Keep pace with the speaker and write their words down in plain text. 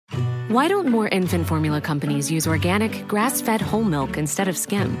Why don't more infant formula companies use organic, grass-fed whole milk instead of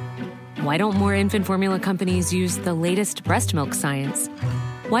skim? Why don't more infant formula companies use the latest breast milk science?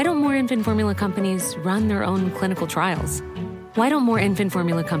 Why don't more infant formula companies run their own clinical trials? Why don't more infant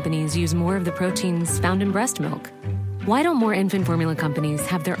formula companies use more of the proteins found in breast milk? Why don't more infant formula companies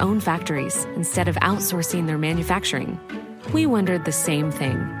have their own factories instead of outsourcing their manufacturing? We wondered the same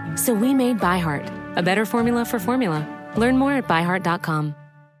thing. So we made ByHeart, a better formula for formula. Learn more at byheart.com.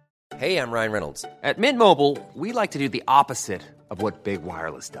 Hey, I'm Ryan Reynolds. At Mint Mobile, we like to do the opposite of what Big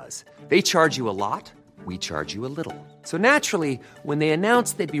Wireless does. They charge you a lot, we charge you a little. So naturally, when they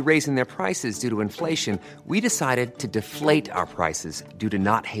announced they'd be raising their prices due to inflation, we decided to deflate our prices due to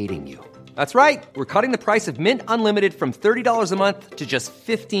not hating you. That's right. We're cutting the price of Mint Unlimited from $30 a month to just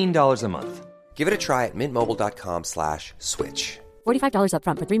 $15 a month. Give it a try at mintmobile.com/switch. $45 up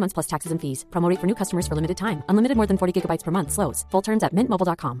front for 3 months plus taxes and fees. Promo rate for new customers for limited time. Unlimited more than 40 gigabytes per month. Slows full terms at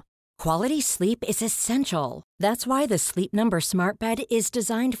mintmobile.com. Quality sleep is essential. That's why the Sleep Number Smart Bed is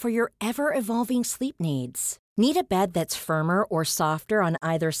designed for your ever-evolving sleep needs. Need a bed that's firmer or softer on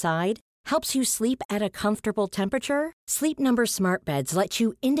either side? Helps you sleep at a comfortable temperature? Sleep Number Smart Beds let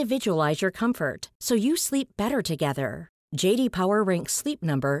you individualize your comfort, so you sleep better together. J.D. Power ranks Sleep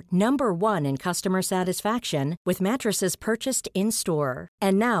Number number 1 in customer satisfaction with mattresses purchased in-store.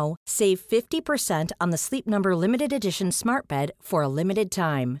 And now, save 50% on the Sleep Number Limited Edition Smart Bed for a limited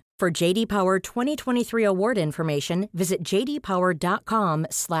time. For J.D. Power 2023 award information, visit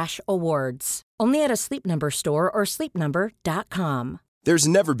jdpower.com/awards. Only at a Sleep Number store or sleepnumber.com. There's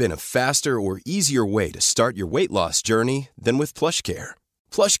never been a faster or easier way to start your weight loss journey than with PlushCare.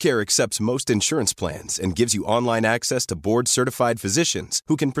 PlushCare accepts most insurance plans and gives you online access to board-certified physicians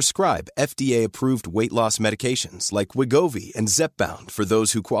who can prescribe FDA-approved weight loss medications like Wegovy and Zepbound for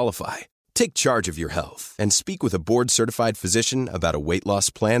those who qualify. Take charge of your health and speak with a board-certified physician about a weight loss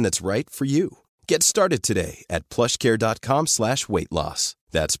plan that's right for you. Get started today at plushcare.com/weight loss.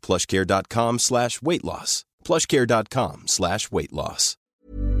 That's plushcare.com/weight loss. plushcare.com/weight loss.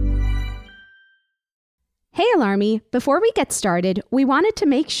 Hey, Alarmy! Before we get started, we wanted to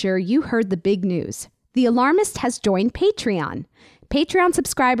make sure you heard the big news. The Alarmist has joined Patreon. Patreon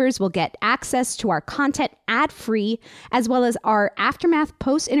subscribers will get access to our content ad-free, as well as our Aftermath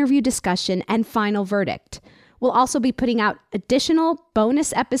post-interview discussion and final verdict. We'll also be putting out additional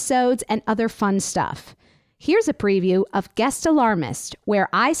bonus episodes and other fun stuff. Here's a preview of Guest Alarmist, where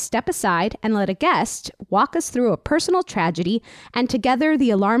I step aside and let a guest walk us through a personal tragedy, and together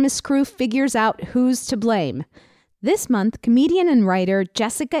the Alarmist crew figures out who's to blame. This month, comedian and writer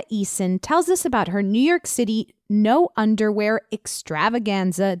Jessica Eason tells us about her New York City no underwear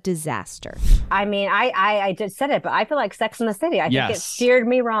extravaganza disaster. I mean, I just said it, but I feel like Sex in the City. I think it steered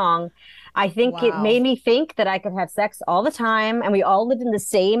me wrong. I think it made me think that I could have sex all the time, and we all lived in the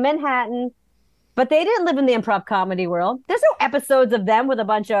same Manhattan. But they didn't live in the improv comedy world. There's no episodes of them with a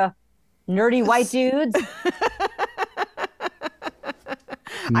bunch of nerdy white dudes.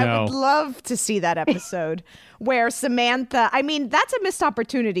 No. I would love to see that episode where Samantha, I mean, that's a missed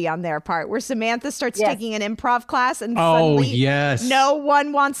opportunity on their part, where Samantha starts taking an improv class and suddenly no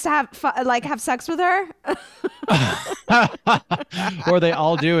one wants to have sex with her. Or they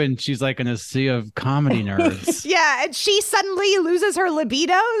all do, and she's like in a sea of comedy nerds. Yeah, and she suddenly loses her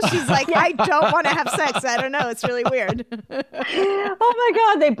libido. She's like, I don't want to have sex. I don't know. It's really weird. Oh my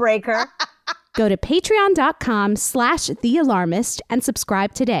God, they break her. Go to patreon.com/thealarmist and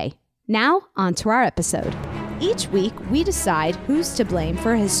subscribe today. Now, on to our episode. Each week, we decide who's to blame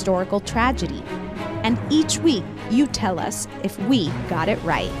for a historical tragedy. And each week, you tell us if we got it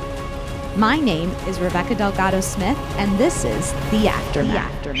right. My name is Rebecca Delgado-Smith, and this is The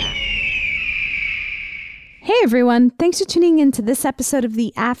Aftermath. Hey, everyone. Thanks for tuning in to this episode of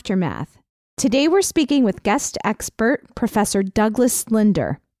The Aftermath. Today, we're speaking with guest expert, Professor Douglas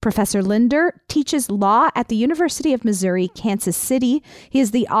Linder. Professor Linder teaches law at the University of Missouri, Kansas City. He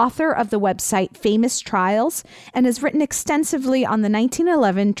is the author of the website Famous Trials and has written extensively on the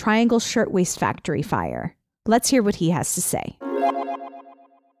 1911 Triangle Shirtwaist Factory fire. Let's hear what he has to say.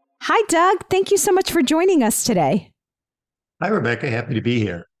 Hi, Doug. Thank you so much for joining us today. Hi, Rebecca. Happy to be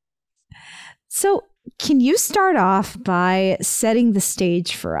here. So, can you start off by setting the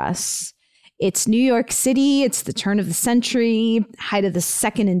stage for us? It's New York City. It's the turn of the century, height of the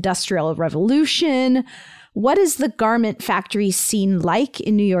second industrial revolution. What is the garment factory scene like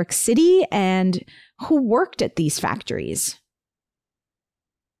in New York City, and who worked at these factories?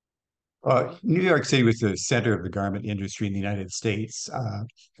 New York City was the center of the garment industry in the United States.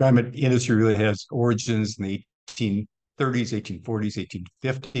 Garment industry really has origins in the 1830s, 1840s,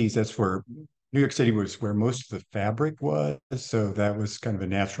 1850s. That's where New York City was where most of the fabric was, so that was kind of a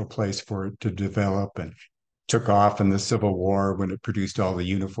natural place for it to develop, and took off in the Civil War when it produced all the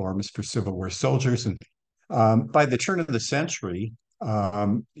uniforms for Civil War soldiers. And by the turn of the century,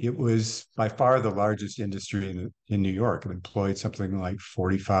 it was by far the largest industry in New York. It employed something like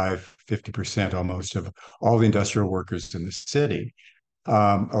 50% almost of all the industrial workers in the city.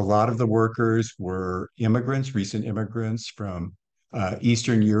 A lot of the workers were immigrants, recent immigrants from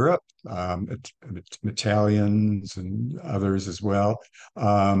Eastern Europe, Italians and others as well.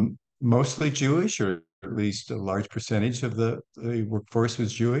 Mostly Jewish, or at least a large percentage of the workforce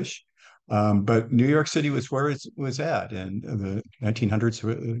was Jewish. But New York City was where it was at, and the 1900s,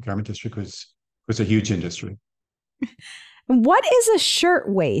 the garment district was a huge industry. What is a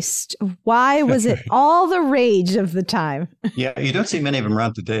shirtwaist? Why was it all the rage of the time? Yeah, you don't see many of them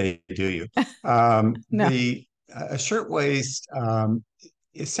around today, do you? No. A shirtwaist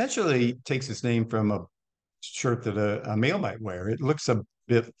essentially takes its name from a shirt that a male might wear. It looks a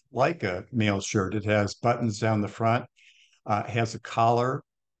bit like a male shirt. It has buttons down the front. It has a collar.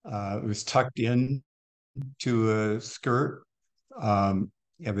 It was tucked in to a skirt.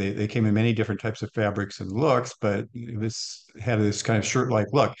 Yeah, they came in many different types of fabrics and looks, but had this kind of shirt-like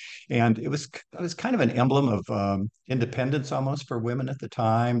look, and it was kind of an emblem of independence almost for women at the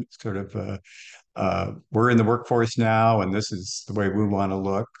time. Sort of, we're in the workforce now, and this is the way we want to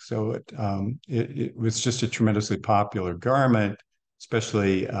look. So it was just a tremendously popular garment,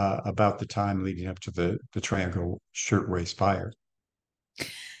 especially about the time leading up to the Triangle Shirtwaist fire.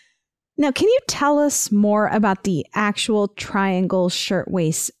 Now, can you tell us more about the actual Triangle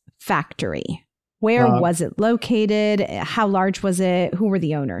Shirtwaist factory? Where was it located? How large was it? Who were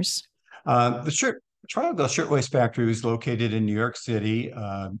the owners? The Triangle Shirtwaist factory was located in New York City,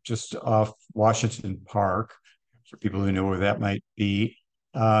 just off Washington Park, for people who know where that might be.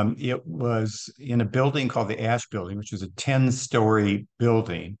 It was in a building called the Ash Building, which was a 10-story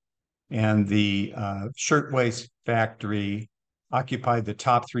building. And the Shirtwaist factory occupied the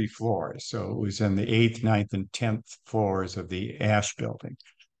top 3 floors. So it was in the 8th, 9th, and 10th floors of the Ash Building.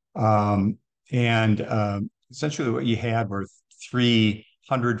 Essentially what you had were 3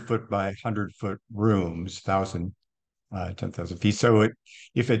 100-foot by 100-foot rooms, 10,000 feet. So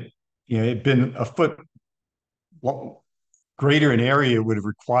if it had been a foot greater in area, it would have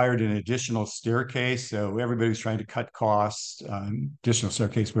required an additional staircase. So everybody was trying to cut costs. Additional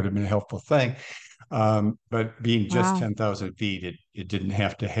staircase would have been a helpful thing. But being just 10,000 feet, it didn't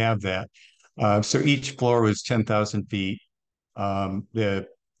have to have that. So each floor was 10,000 feet. The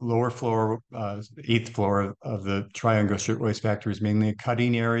lower floor, 8th floor of the Triangle Shirtwaist factory is mainly a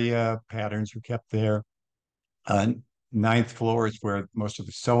cutting area. Patterns were kept there. 9th floor is where most of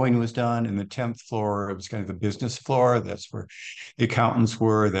the sewing was done. And the 10th floor, it was kind of the business floor. That's where the accountants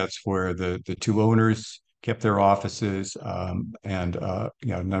were. That's where the 2 owners kept their offices, and a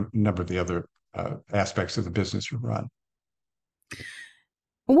number of the other aspects of the business were run.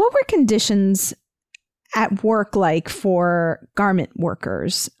 What were conditions at work like for garment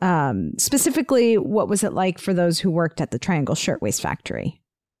workers? Specifically, what was it like for those who worked at the Triangle Shirtwaist factory?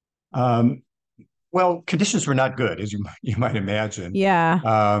 Well, conditions were not good, as you might imagine. Yeah.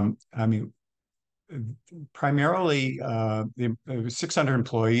 I mean, primarily, there was 600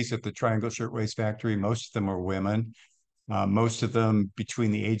 employees at the Triangle Shirtwaist factory. Most of them were women. Most of them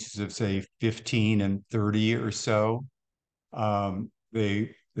between the ages of, say, 15 and 30 or so.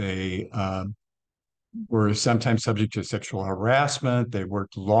 They were sometimes subject to sexual harassment. They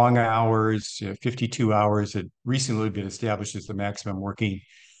worked long hours. 52 hours had recently been established as the maximum working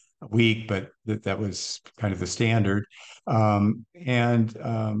week, but that was kind of the standard. They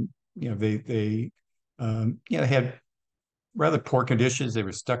had rather poor conditions. They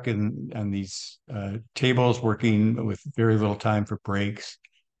were stuck on these tables, working with very little time for breaks.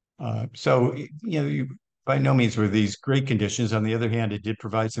 By no means were these great conditions. On the other hand, it did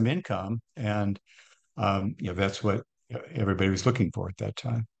provide some income, and that's what everybody was looking for at that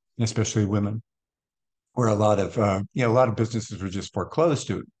time, especially women, where a lot of businesses were just foreclosed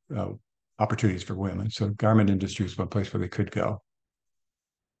to opportunities for women. So garment industry is one place where they could go.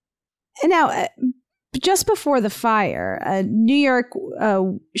 And now, just before the fire, New York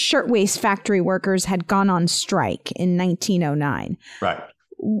shirtwaist factory workers had gone on strike in 1909. Right.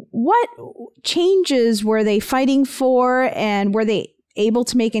 What changes were they fighting for, and were they able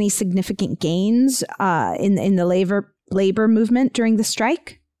to make any significant gains in the labor movement during the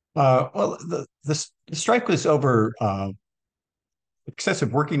strike? Well, the strike was over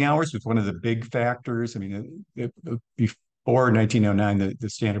excessive working hours was one of the big factors. I mean, before 1909, the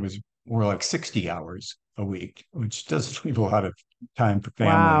standard was more like 60 hours a week, which does leave a lot of time for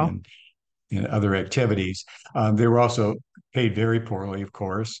family in other activities. They were also paid very poorly, of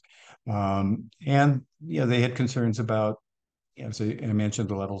course. And they had concerns about, as I mentioned,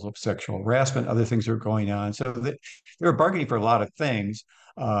 the levels of sexual harassment, other things are going on. So they were bargaining for a lot of things.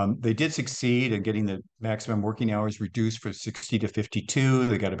 They did succeed in getting the maximum working hours reduced from 60 to 52.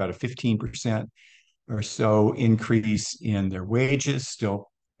 They got about a 15% or so increase in their wages, still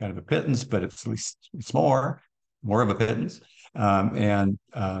kind of a pittance, but at least it's more of a pittance.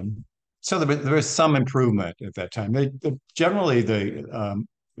 So there was some improvement at that time. Generally,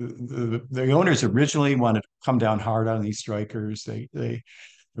 the owners originally wanted to come down hard on these strikers. There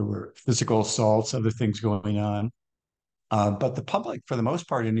were physical assaults, other things going on. But the public, for the most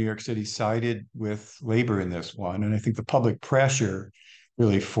part, in New York City, sided with labor in this one, and I think the public pressure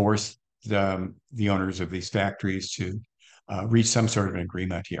really forced the owners of these factories to reach some sort of an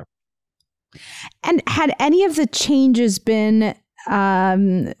agreement here. And had any of the changes been?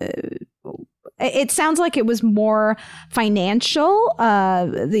 It sounds like it was more financial.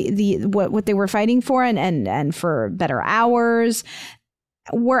 What they were fighting for, and for better hours.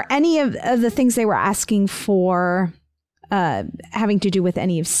 Were any of the things they were asking for having to do with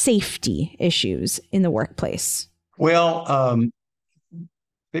any of safety issues in the workplace? Well,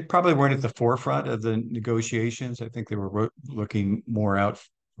 they probably weren't at the forefront of the negotiations. I think they were looking more out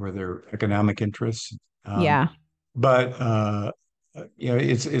for their economic interests. Yeah. But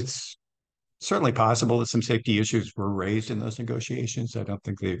it's certainly possible that some safety issues were raised in those negotiations. I don't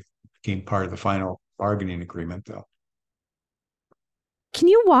think they became part of the final bargaining agreement, though. Can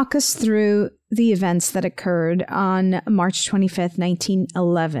you walk us through the events that occurred on March 25th,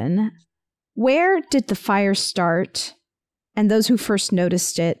 1911? Where did the fire start? And those who first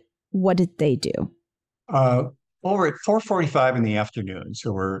noticed it, what did they do? Over at 4:45 in the afternoon,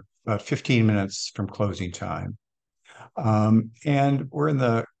 so we're about 15 minutes from closing time. And we're in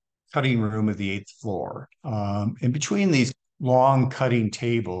the cutting room of the 8th floor. And between these long cutting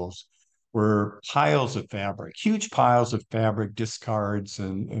tables were piles of fabric, huge piles of fabric, discards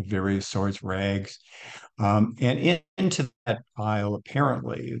and of various sorts, rags. And into that pile,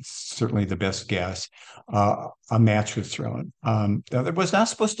 apparently, it's certainly the best guess, a match was thrown. There was not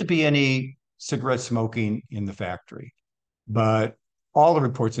supposed to be any cigarette smoking in the factory, but all the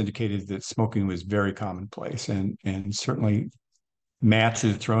reports indicated that smoking was very commonplace, and certainly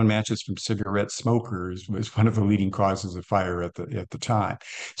thrown matches from cigarette smokers was one of the leading causes of fire at the time.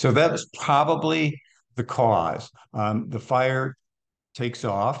 So that was probably the cause. The fire takes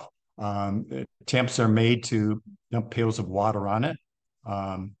off. Attempts are made to dump pails of water on it.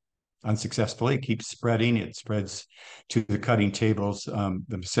 Unsuccessfully, it keeps spreading. It spreads to the cutting tables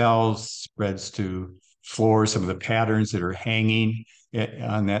themselves, spreads to floors, some of the patterns that are hanging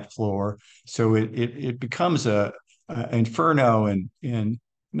on that floor. So it becomes a inferno in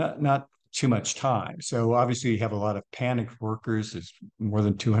not too much time. So obviously you have a lot of panicked workers. There's more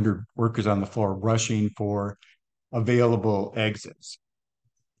than 200 workers on the floor rushing for available exits.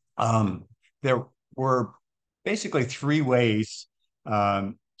 There were basically three ways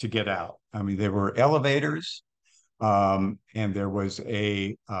to get out. I mean, there were elevators, and there was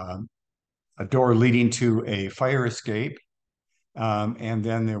a door leading to a fire escape, and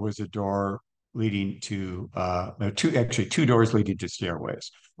then there was a door leading to two doors leading to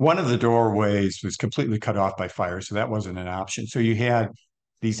stairways. One of the doorways was completely cut off by fire, so that wasn't an option. So you had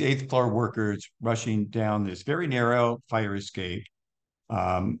these 8th floor workers rushing down this very narrow fire escape,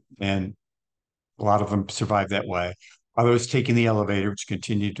 and a lot of them survived that way. Others taking the elevator, which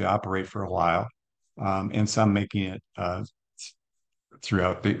continued to operate for a while, and some making it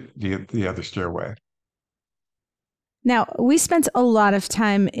throughout the other stairway. Now, we spent a lot of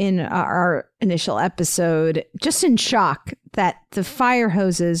time in our initial episode just in shock that the fire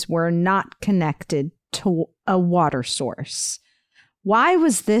hoses were not connected to a water source. Why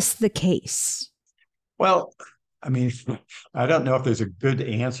was this the case? Well, I mean, I don't know if there's a good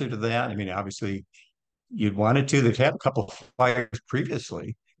answer to that. I mean, obviously, you'd wanted to. They've had a couple of fires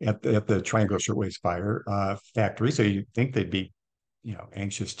previously at the Triangle Shirtwaist fire factory, so you'd think they'd be,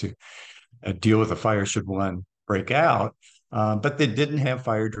 anxious to deal with a fire should one break out. But they didn't have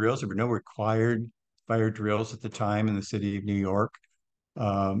fire drills. There were no required fire drills at the time in the city of New York.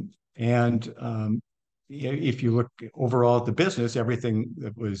 If you look overall at the business, everything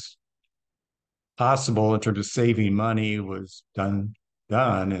that was possible in terms of saving money was done.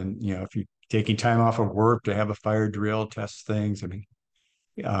 And, if you're taking time off of work to have a fire drill, test things, I mean,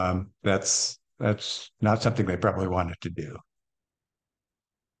 that's not something they probably wanted to do.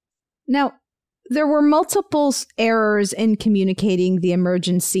 Now, there were multiple errors in communicating the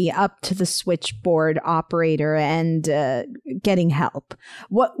emergency up to the switchboard operator and getting help.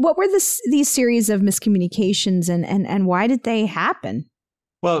 What were these series of miscommunications and why did they happen?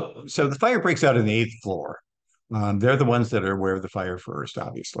 Well, so the fire breaks out on the 8th floor. They're the ones that are aware of the fire first,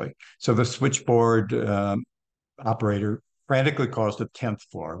 obviously. So the switchboard operator frantically calls the 10th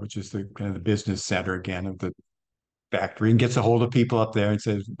floor, which is the kind of the business center again of the factory, and gets a hold of people up there and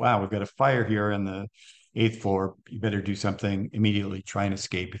says, wow, we've got a fire here on the 8th floor. You better do something immediately. Try and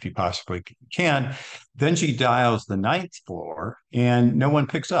escape if you possibly can. Then she dials the 9th floor and no one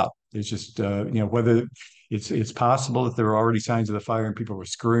picks up. It's just, whether it's possible that there were already signs of the fire and people were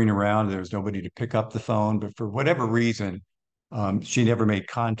scurrying around. There was nobody to pick up the phone, but for whatever reason, she never made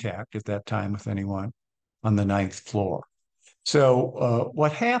contact at that time with anyone on the 9th floor. So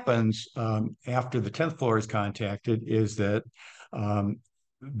what happens after the 10th floor is contacted is that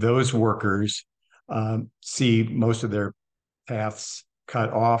those workers see most of their paths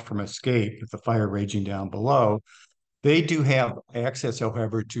cut off from escape with the fire raging down below. They do have access,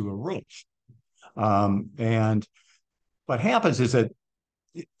 however, to a roof. And what happens is that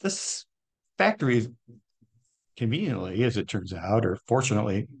this factory is conveniently, as it turns out, or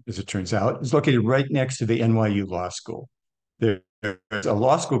fortunately, as it turns out, is located right next to the NYU Law School. There's a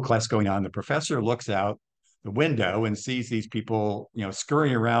law school class going on. The professor looks out the window and sees these people,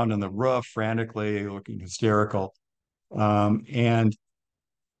 scurrying around on the roof frantically, looking hysterical. And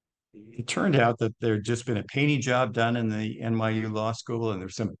it turned out that there'd just been a painting job done in the NYU Law School, and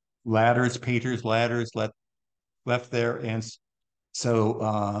there's some painters' ladders left there. And so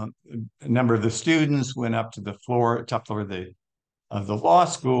a number of the students went up to the top floor of the law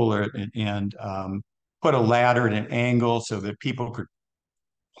school and put a ladder at an angle so that people could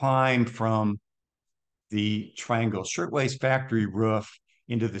climb from the Triangle Shirtwaist factory roof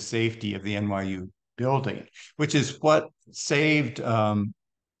into the safety of the NYU building, which is what saved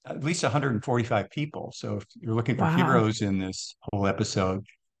at least 145 people. So if you're looking for heroes in this whole episode,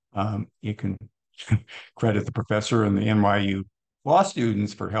 you can credit the professor and the NYU law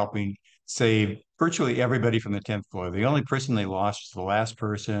students for helping save virtually everybody from the 10th floor. The only person they lost was the last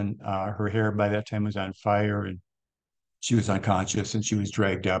person. Her hair by that time was on fire and she was unconscious and she was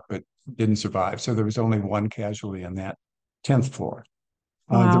dragged up, but didn't survive. So there was only one casualty on that 10th floor.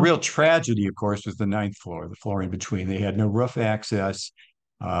 The real tragedy, of course, was the 9th floor, the floor in between. They had no roof access.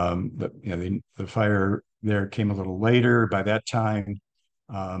 The fire there came a little later. By that time,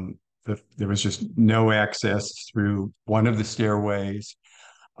 there was just no access through one of the stairways.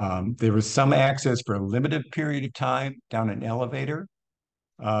 There was some access for a limited period of time down an elevator,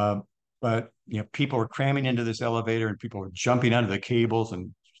 but people were cramming into this elevator and people were jumping onto the cables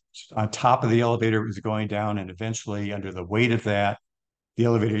and on top of the elevator it was going down, and eventually under the weight of that, the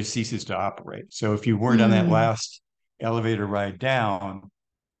elevator ceases to operate. So if you weren't on that last elevator ride down,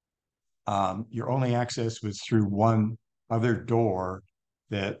 your only access was through one other door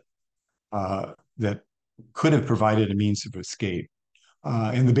that could have provided a means of escape.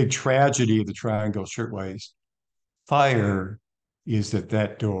 And the big tragedy of the Triangle Shirtwaist fire is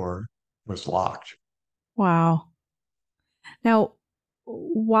that door was locked. Wow. Now,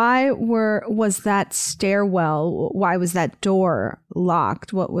 why was that stairwell, why was that door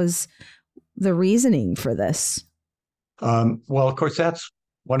locked? What was the reasoning for this? Well, of course, that's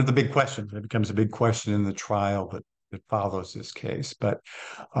one of the big questions. It becomes a big question in the trial that follows this case. But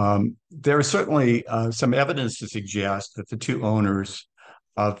there is certainly some evidence to suggest that the two owners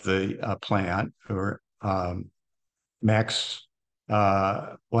of the plant, who are Max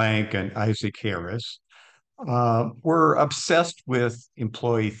Blank and Isaac Harris, were obsessed with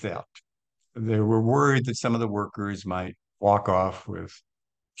employee theft. They were worried that some of the workers might walk off with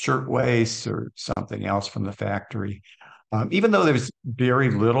shirtwaists or something else from the factory. Even though there's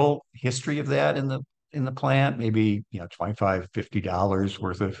very little history of that in the plant, maybe $25, $50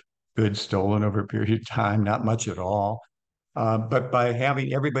 worth of goods stolen over a period of time, not much at all. But by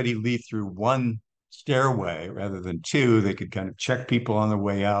having everybody leave through one stairway rather than two, they could kind of check people on the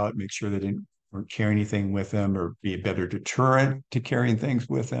way out, make sure they weren't carrying anything with them, or be a better deterrent to carrying things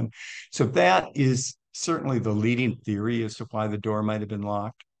with them. So that is certainly the leading theory as to why the door might have been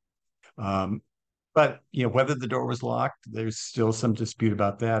locked. But whether the door was locked, there's still some dispute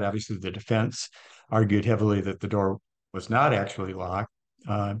about that. Obviously, the defense argued heavily that the door was not actually locked,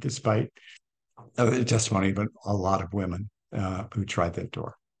 despite the testimony of a lot of women who tried that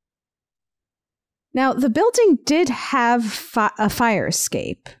door. Now, the building did have a fire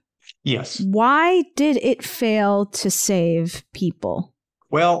escape. Yes. Why did it fail to save people?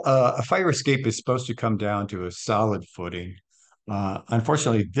 Well, a fire escape is supposed to come down to a solid footing.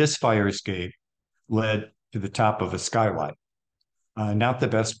 Unfortunately, this fire escape led to the top of a skylight. Not the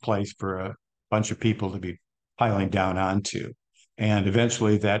best place for a bunch of people to be piling down onto. And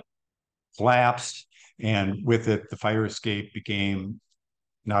eventually that collapsed, and with it, the fire escape became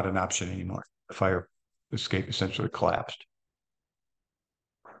not an option anymore. The fire escape essentially collapsed.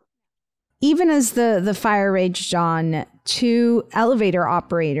 Even as the fire raged on, two elevator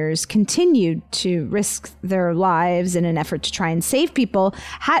operators continued to risk their lives in an effort to try and save people.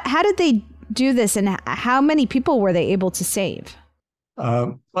 How did they do this, and how many people were they able to save?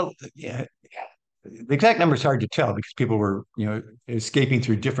 Well, yeah, the exact number is hard to tell because people were, escaping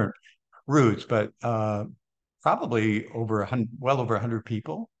through different routes, but probably well over 100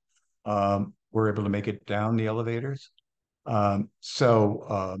 people were able to make it down the elevators.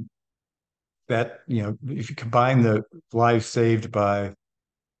 So that, if you combine the lives saved by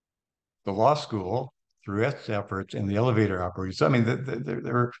the law school through its efforts and the elevator operators, I mean,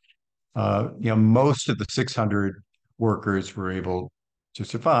 there were, most of the 600 workers were able to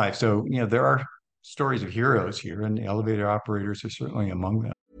survive. So, there are stories of heroes here, and the elevator operators are certainly among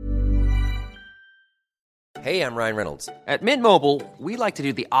them. Hey, I'm Ryan Reynolds. At Mint Mobile, we like to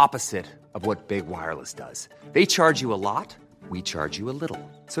do the opposite of what Big Wireless does. They charge you a lot, we charge you a little.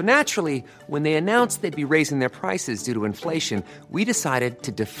 So naturally, when they announced they'd be raising their prices due to inflation, we decided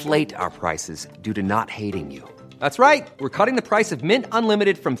to deflate our prices due to not hating you. That's right. We're cutting the price of Mint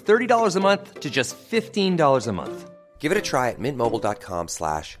Unlimited from $30 a month to just $15 a month. Give it a try at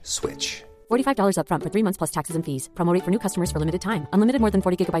mintmobile.com/switch. $45 up front for 3 months plus taxes and fees. Promo rate for new customers for limited time. Unlimited more than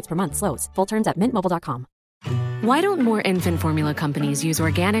 40 gigabytes per month. Slows full terms at mintmobile.com. Why don't more infant formula companies use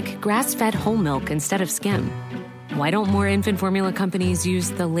organic, grass-fed whole milk instead of skim? Why don't more infant formula companies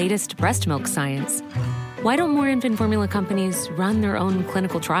use the latest breast milk science? Why don't more infant formula companies run their own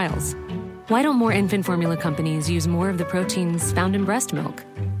clinical trials? Why don't more infant formula companies use more of the proteins found in breast milk?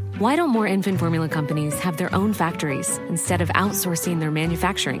 Why don't more infant formula companies have their own factories instead of outsourcing their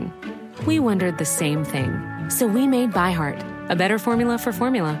manufacturing? We wondered the same thing. So we made ByHeart, a better formula for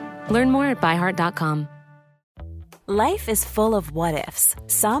formula. Learn more at byheart.com. Life is full of what-ifs.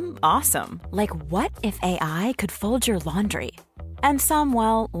 Some awesome, like what if AI could fold your laundry? And some,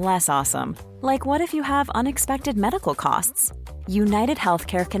 well, less awesome, like what if you have unexpected medical costs? United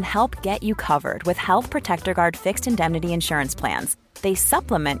Healthcare can help get you covered with Health Protector Guard fixed indemnity insurance plans. They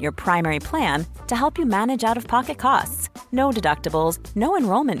supplement your primary plan to help you manage out-of-pocket costs. No deductibles, no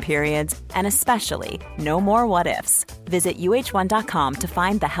enrollment periods, and especially no more what-ifs. Visit uh1.com to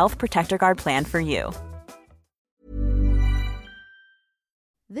find the Health Protector Guard plan for you.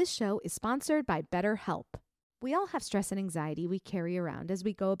 This show is sponsored by BetterHelp. We all have stress and anxiety we carry around as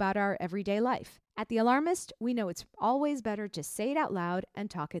we go about our everyday life. At The Alarmist, we know it's always better to say it out loud and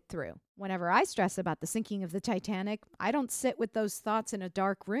talk it through. Whenever I stress about the sinking of the Titanic, I don't sit with those thoughts in a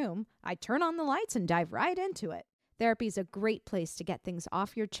dark room. I turn on the lights and dive right into it. Therapy is a great place to get things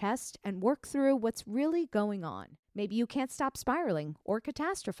off your chest and work through what's really going on. Maybe you can't stop spiraling or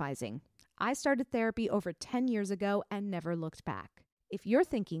catastrophizing. I started therapy over 10 years ago and never looked back. If you're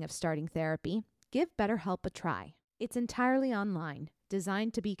thinking of starting therapy, give BetterHelp a try. It's entirely online,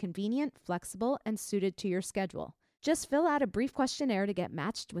 designed to be convenient, flexible, and suited to your schedule. Just fill out a brief questionnaire to get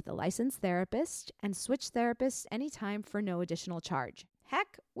matched with a licensed therapist and switch therapists anytime for no additional charge.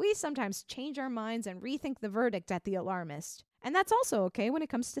 Heck, we sometimes change our minds and rethink the verdict at The Alarmist. And that's also okay when it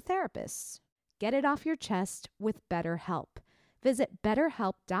comes to therapists. Get it off your chest with BetterHelp. Visit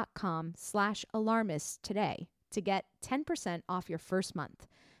betterhelp.com/alarmist today to get 10% off your first month.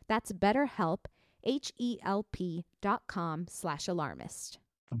 That's BetterHelp, HELP.com/alarmist.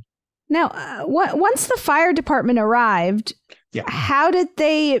 Now, once the fire department arrived, how did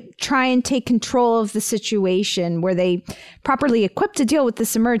they try and take control of the situation? Were they properly equipped to deal with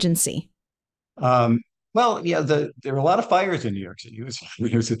this emergency? Well, yeah, there were a lot of fires in New York City.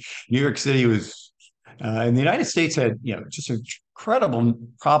 New York City was, and the United States had, just incredible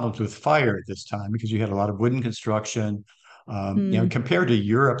problems with fire at this time because you had a lot of wooden construction. Compared to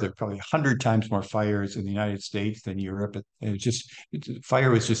Europe, there are probably 100 times more fires in the United States than Europe.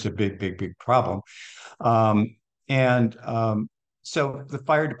 Fire was just a big problem. So the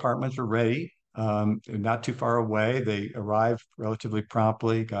fire departments were ready, not too far away. They arrived relatively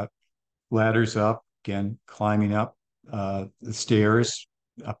promptly, got ladders up, again, climbing up the stairs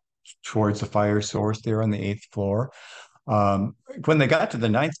up towards the fire source there on the 8th floor. When they got to the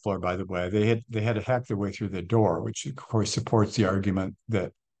 9th floor, by the way, they had to hack their way through the door, which of course supports the argument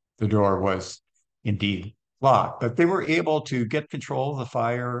that the door was indeed locked. But they were able to get control of the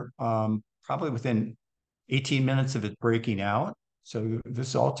fire probably within 18 minutes of it breaking out. So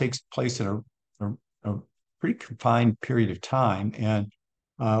this all takes place in a pretty confined period of time. And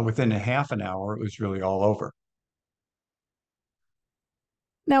within a half an hour, it was really all over.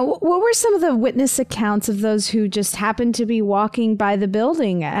 Now, what were some of the witness accounts of those who just happened to be walking by the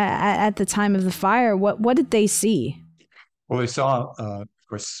building at the time of the fire? What did they see? Well, they saw, of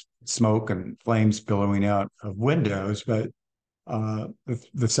course, smoke and flames billowing out of windows, but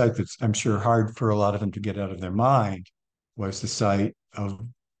the sight that's, I'm sure, hard for a lot of them to get out of their mind was the sight of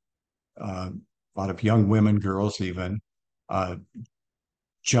a lot of young women, girls even, uh,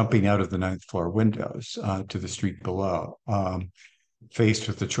 jumping out of the ninth floor windows to the street below, faced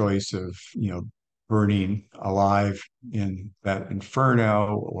with the choice of, burning alive in that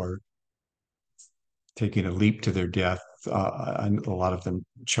inferno or taking a leap to their death. And a lot of them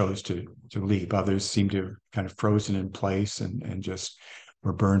chose to leap. Others seemed to have kind of frozen in place and just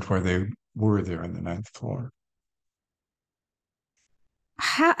were burned where they were there on the ninth floor.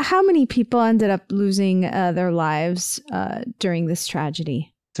 How many people ended up losing their lives during this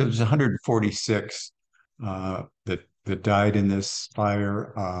tragedy? So there's 146 that died in this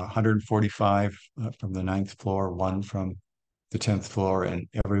fire, 145 from the ninth floor, one from the 10th floor, and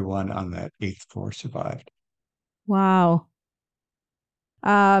everyone on that 8th floor survived. Wow.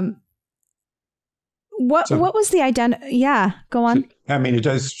 What was the identity? Yeah, go on. I mean, it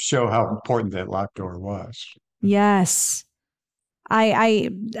does show how important that locked door was. Yes. I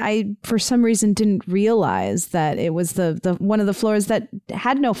for some reason didn't realize that it was the one of the floors that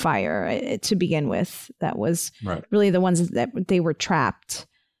had no fire to begin with. That was really the ones that they were trapped.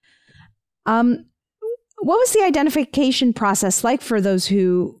 What was the identification process like for those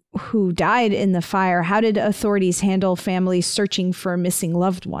who died in the fire? How did authorities handle families searching for missing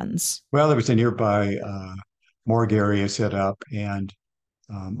loved ones? Well, there was a nearby morgue area set up, and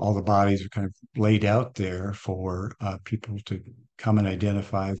all the bodies were kind of laid out there for people to come and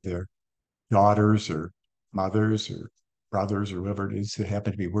identify their daughters or mothers or brothers or whoever it is that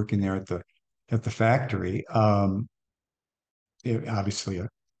happened to be working there at the factory. It obviously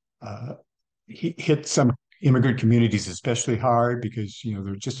hit some immigrant communities especially hard because there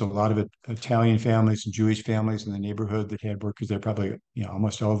were just a lot of Italian families and Jewish families in the neighborhood that had workers there. Probably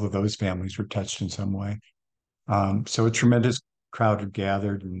almost all of those families were touched in some way. So a tremendous crowd had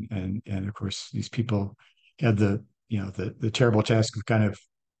gathered, and of course these people had the terrible task of kind of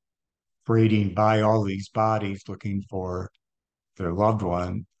parading by all these bodies looking for their loved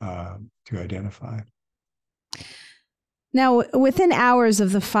one to identify. Now, within hours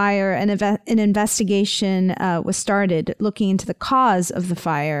of the fire, an investigation was started looking into the cause of the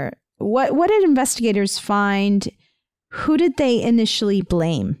fire. What did investigators find? Who did they initially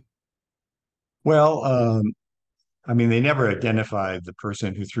blame? Well, I mean, they never identified the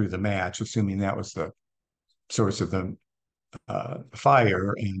person who threw the match, assuming that was the source of the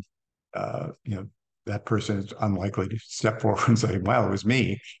fire. And, that person is unlikely to step forward and say, well, it was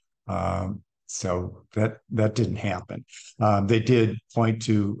me. So that didn't happen. They did point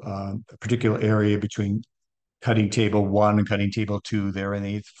to a particular area between cutting table 1 and cutting table 2 there on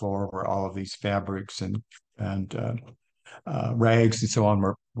the 8th floor, where all of these fabrics and rags and so on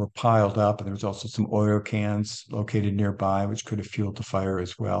were piled up. And there was also some oil cans located nearby, which could have fueled the fire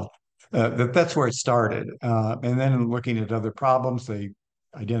as well. That's where it started. And then looking at other problems, they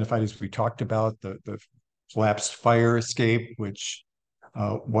identified, as we talked about, the collapsed fire escape, which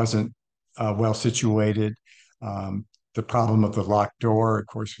wasn't well situated. The problem of the locked door, of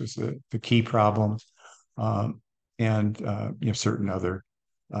course, was the key problem. And certain other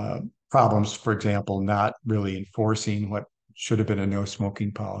problems, for example, not really enforcing what should have been a no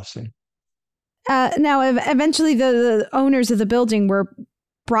smoking policy. Now, eventually the owners of the building were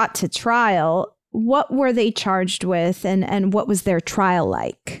brought to trial. What were they charged with, and what was their trial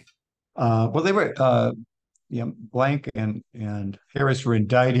like? Well, they were Blank and Harris were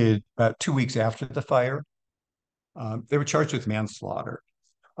indicted about 2 weeks after the fire. They were charged with manslaughter,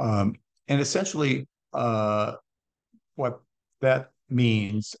 and essentially, what that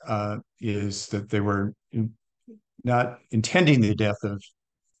means is that they were not intending the death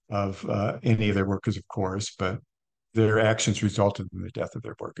of any of their workers, of course, but their actions resulted in the death of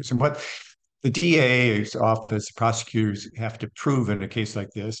their workers. And what the DA's office, prosecutors have to prove in a case like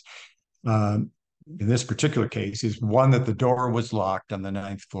this, in this particular case, is one, that the door was locked on the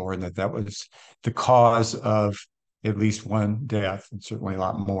 9th floor and that was the cause of at least one death, and certainly a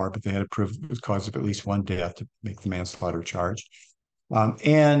lot more, but they had to prove it was the cause of at least one death to make the manslaughter charge.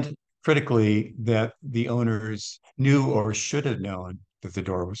 And critically, that the owners knew or should have known that the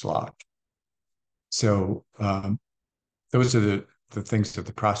door was locked. So those are the things that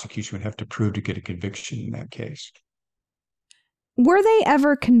the prosecution would have to prove to get a conviction in that case. Were they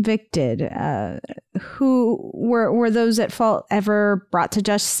ever convicted? who were those at fault ever brought to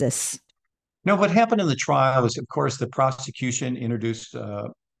justice? No, what happened in the trial was, of course, the prosecution introduced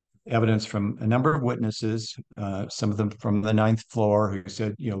evidence from a number of witnesses, some of them from the ninth floor, who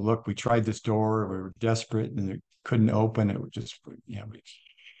said, look, we tried this door, we were desperate, and it couldn't open. It was just,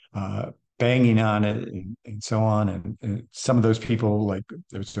 banging on it and so on. And some of those people, like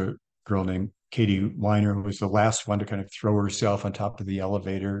there was a girl named Katie Weiner, who was the last one to kind of throw herself on top of the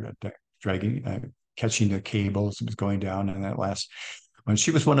elevator, catching the cables. It was going down in that last one.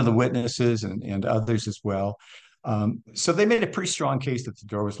 She was one of the witnesses, and others as well. So they made a pretty strong case that the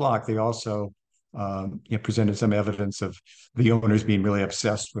door was locked. They also presented some evidence of the owners being really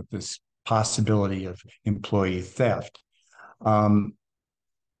obsessed with this possibility of employee theft.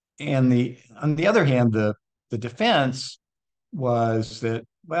 And on the other hand, the defense was that,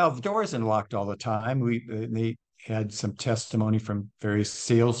 well, the door isn't locked all the time. They had some testimony from various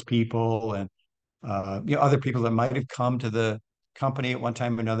salespeople and other people that might have come to the company at one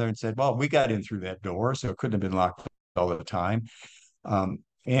time or another and said, well, we got in through that door, so it couldn't have been locked all the time.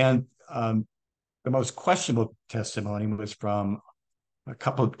 And the most questionable testimony was from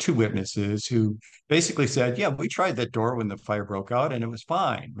two witnesses who basically said, yeah, we tried that door when the fire broke out and it was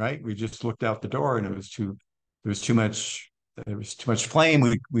fine, right? We just looked out the door and there was too much flame.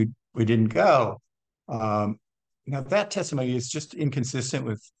 We didn't go. Now that testimony is just inconsistent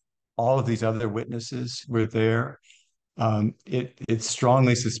with all of these other witnesses were there. It's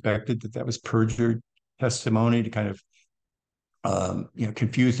strongly suspected that was perjured testimony to kind of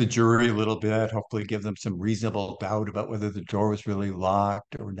confuse the jury a little bit, hopefully give them some reasonable doubt about whether the door was really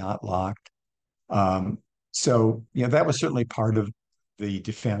locked or not locked. So that was certainly part of the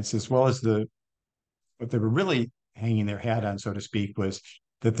defense, as well as what they were really hanging their hat on, so to speak, was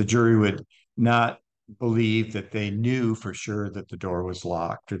that the jury would not believe that they knew for sure that the door was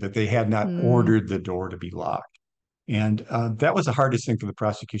locked or that they had not ordered the door to be locked. And that was the hardest thing for the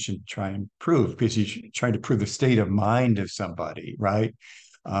prosecution to try and prove, because you're trying to prove the state of mind of somebody, right?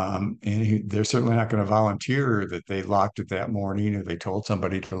 And they're certainly not going to volunteer that they locked it that morning or they told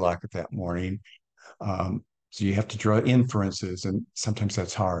somebody to lock it that morning. So you have to draw inferences, and sometimes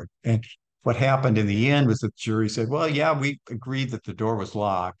that's hard. And what happened in the end was that the jury said, well, yeah, we agreed that the door was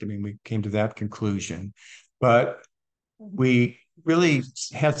locked. I mean, we came to that conclusion, but we really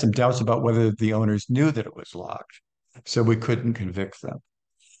had some doubts about whether the owners knew that it was locked. So we couldn't convict them.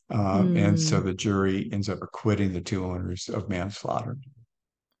 And so the jury ends up acquitting the two owners of manslaughter.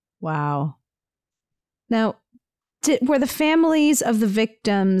 Wow. Now, were the families of the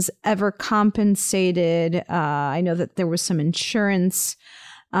victims ever compensated? I know that there was some insurance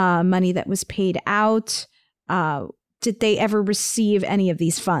money that was paid out. Did they ever receive any of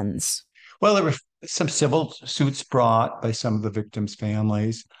these funds? Well, there were some civil suits brought by some of the victims'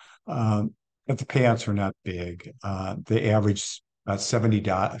 families, but the payouts were not big. They averaged about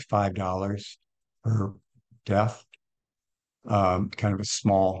 $75 per death, kind of a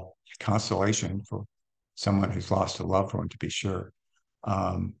small consolation for someone who's lost a loved one, to be sure.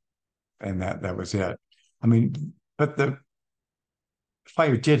 And that was it. I mean, but the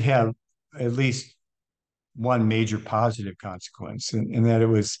fire did have at least one major positive consequence, and that it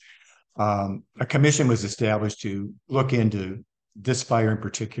was a commission was established to look into this fire in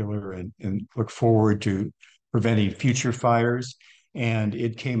particular and look forward to preventing future fires. And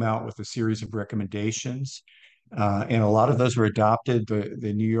it came out with a series of recommendations. And a lot of those were adopted.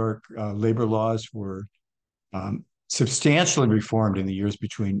 The New York labor laws were substantially reformed in the years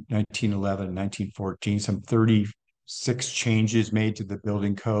between 1911 and 1914, some 36 changes made to the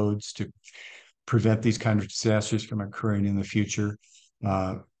building codes to prevent these kind of disasters from occurring in the future,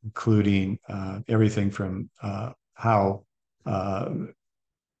 including everything from how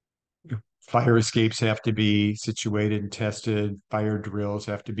fire escapes have to be situated and tested, fire drills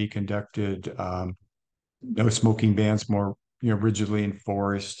have to be conducted, no smoking bans more rigidly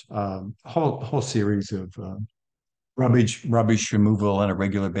enforced, a whole series of rubbish removal on a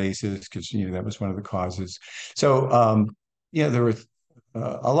regular basis, because that was one of the causes. So there were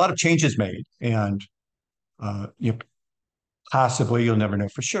a lot of changes made, and possibly, you'll never know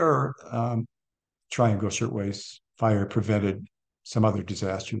for sure, Triangle Shirtwaist fire prevented some other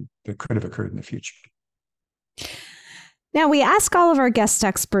disaster that could have occurred in the future. Now, we ask all of our guest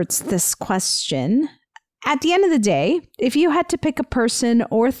experts this question. At the end of the day, if you had to pick a person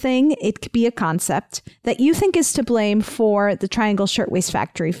or thing, it could be a concept, that you think is to blame for the Triangle Shirtwaist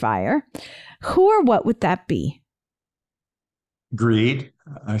Factory fire, who or what would that be? Greed.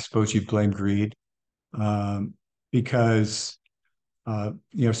 I suppose you'd blame greed, because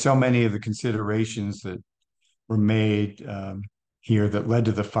so many of the considerations that were made here that led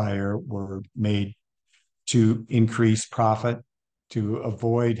to the fire were made to increase profit, to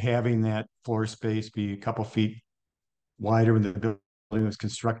avoid having that floor space be a couple feet wider when the building was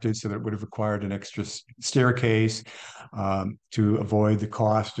constructed, so that it would have required an extra staircase, to avoid the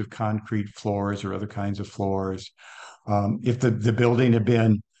cost of concrete floors or other kinds of floors. If the building had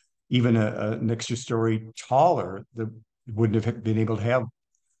been even an extra story taller, wouldn't have been able to have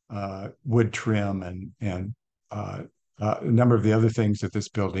wood trim and a number of the other things that this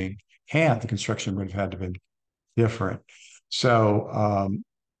building had. The construction would have had to have been different. So,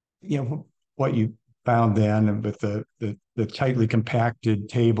 what you found then, and with the tightly compacted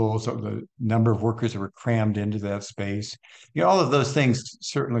tables, or the number of workers that were crammed into that space, all of those things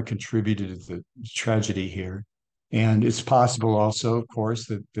certainly contributed to the tragedy here. And it's possible also, of course,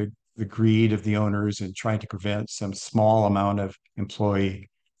 that the greed of the owners in trying to prevent some small amount of employee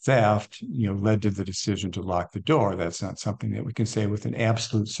theft, led to the decision to lock the door. That's not something that we can say with an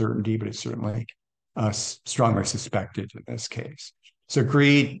absolute certainty, but it's certainly strongly suspected in this case. So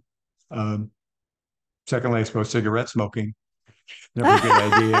greed. Secondly, I suppose cigarette smoking. Never a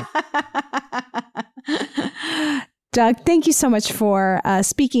good idea. Doug, thank you so much for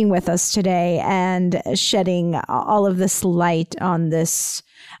speaking with us today and shedding all of this light on this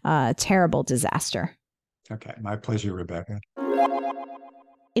terrible disaster. Okay, my pleasure, Rebecca.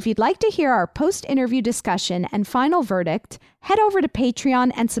 If you'd like to hear our post-interview discussion and final verdict, head over to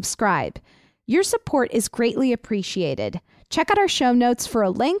Patreon and subscribe. Your support is greatly appreciated. Check out our show notes for a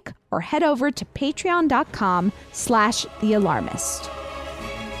link or head over to patreon.com/thealarmist.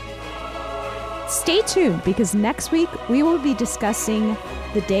 Stay tuned, because next week we will be discussing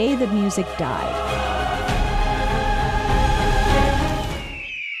the day the music died.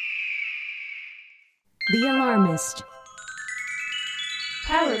 The Alarmist.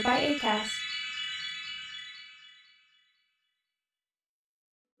 Powered by Acast.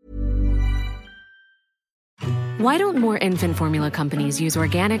 Why don't more infant formula companies use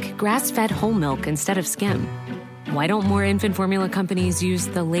organic, grass-fed whole milk instead of skim? Why don't more infant formula companies use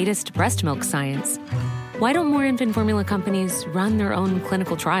the latest breast milk science? Why don't more infant formula companies run their own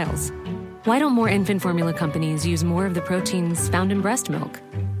clinical trials? Why don't more infant formula companies use more of the proteins found in breast milk?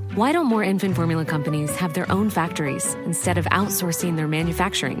 Why don't more infant formula companies have their own factories instead of outsourcing their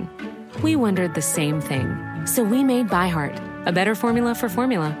manufacturing? We wondered the same thing. So we made ByHeart, a better formula for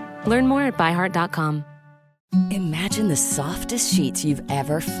formula. Learn more at byheart.com. Imagine the softest sheets you've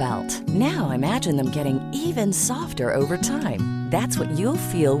ever felt. Now imagine them getting even softer over time. That's what you'll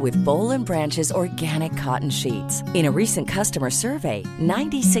feel with Boll & Branch's organic cotton sheets. In a recent customer survey,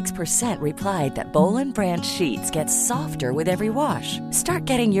 96% replied that Boll & Branch sheets get softer with every wash. Start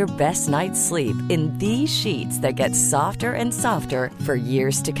getting your best night's sleep in these sheets that get softer and softer for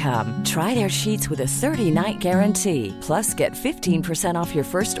years to come. Try their sheets with a 30-night guarantee. Plus, get 15% off your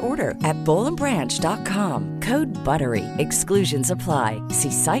first order at bollandbranch.com. Code BUTTERY. Exclusions apply.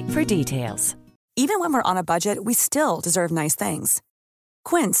 See site for details. Even when we're on a budget, we still deserve nice things.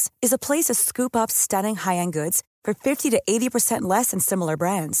 Quince is a place to scoop up stunning high-end goods for 50 to 80% less than similar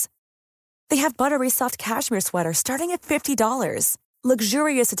brands. They have buttery soft cashmere sweaters starting at $50,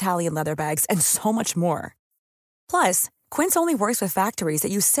 luxurious Italian leather bags, and so much more. Plus, Quince only works with factories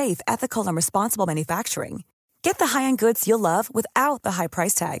that use safe, ethical, and responsible manufacturing. Get the high-end goods you'll love without the high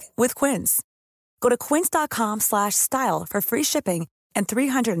price tag with Quince. Go to quince.com/style for free shipping and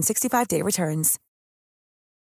 365-day returns.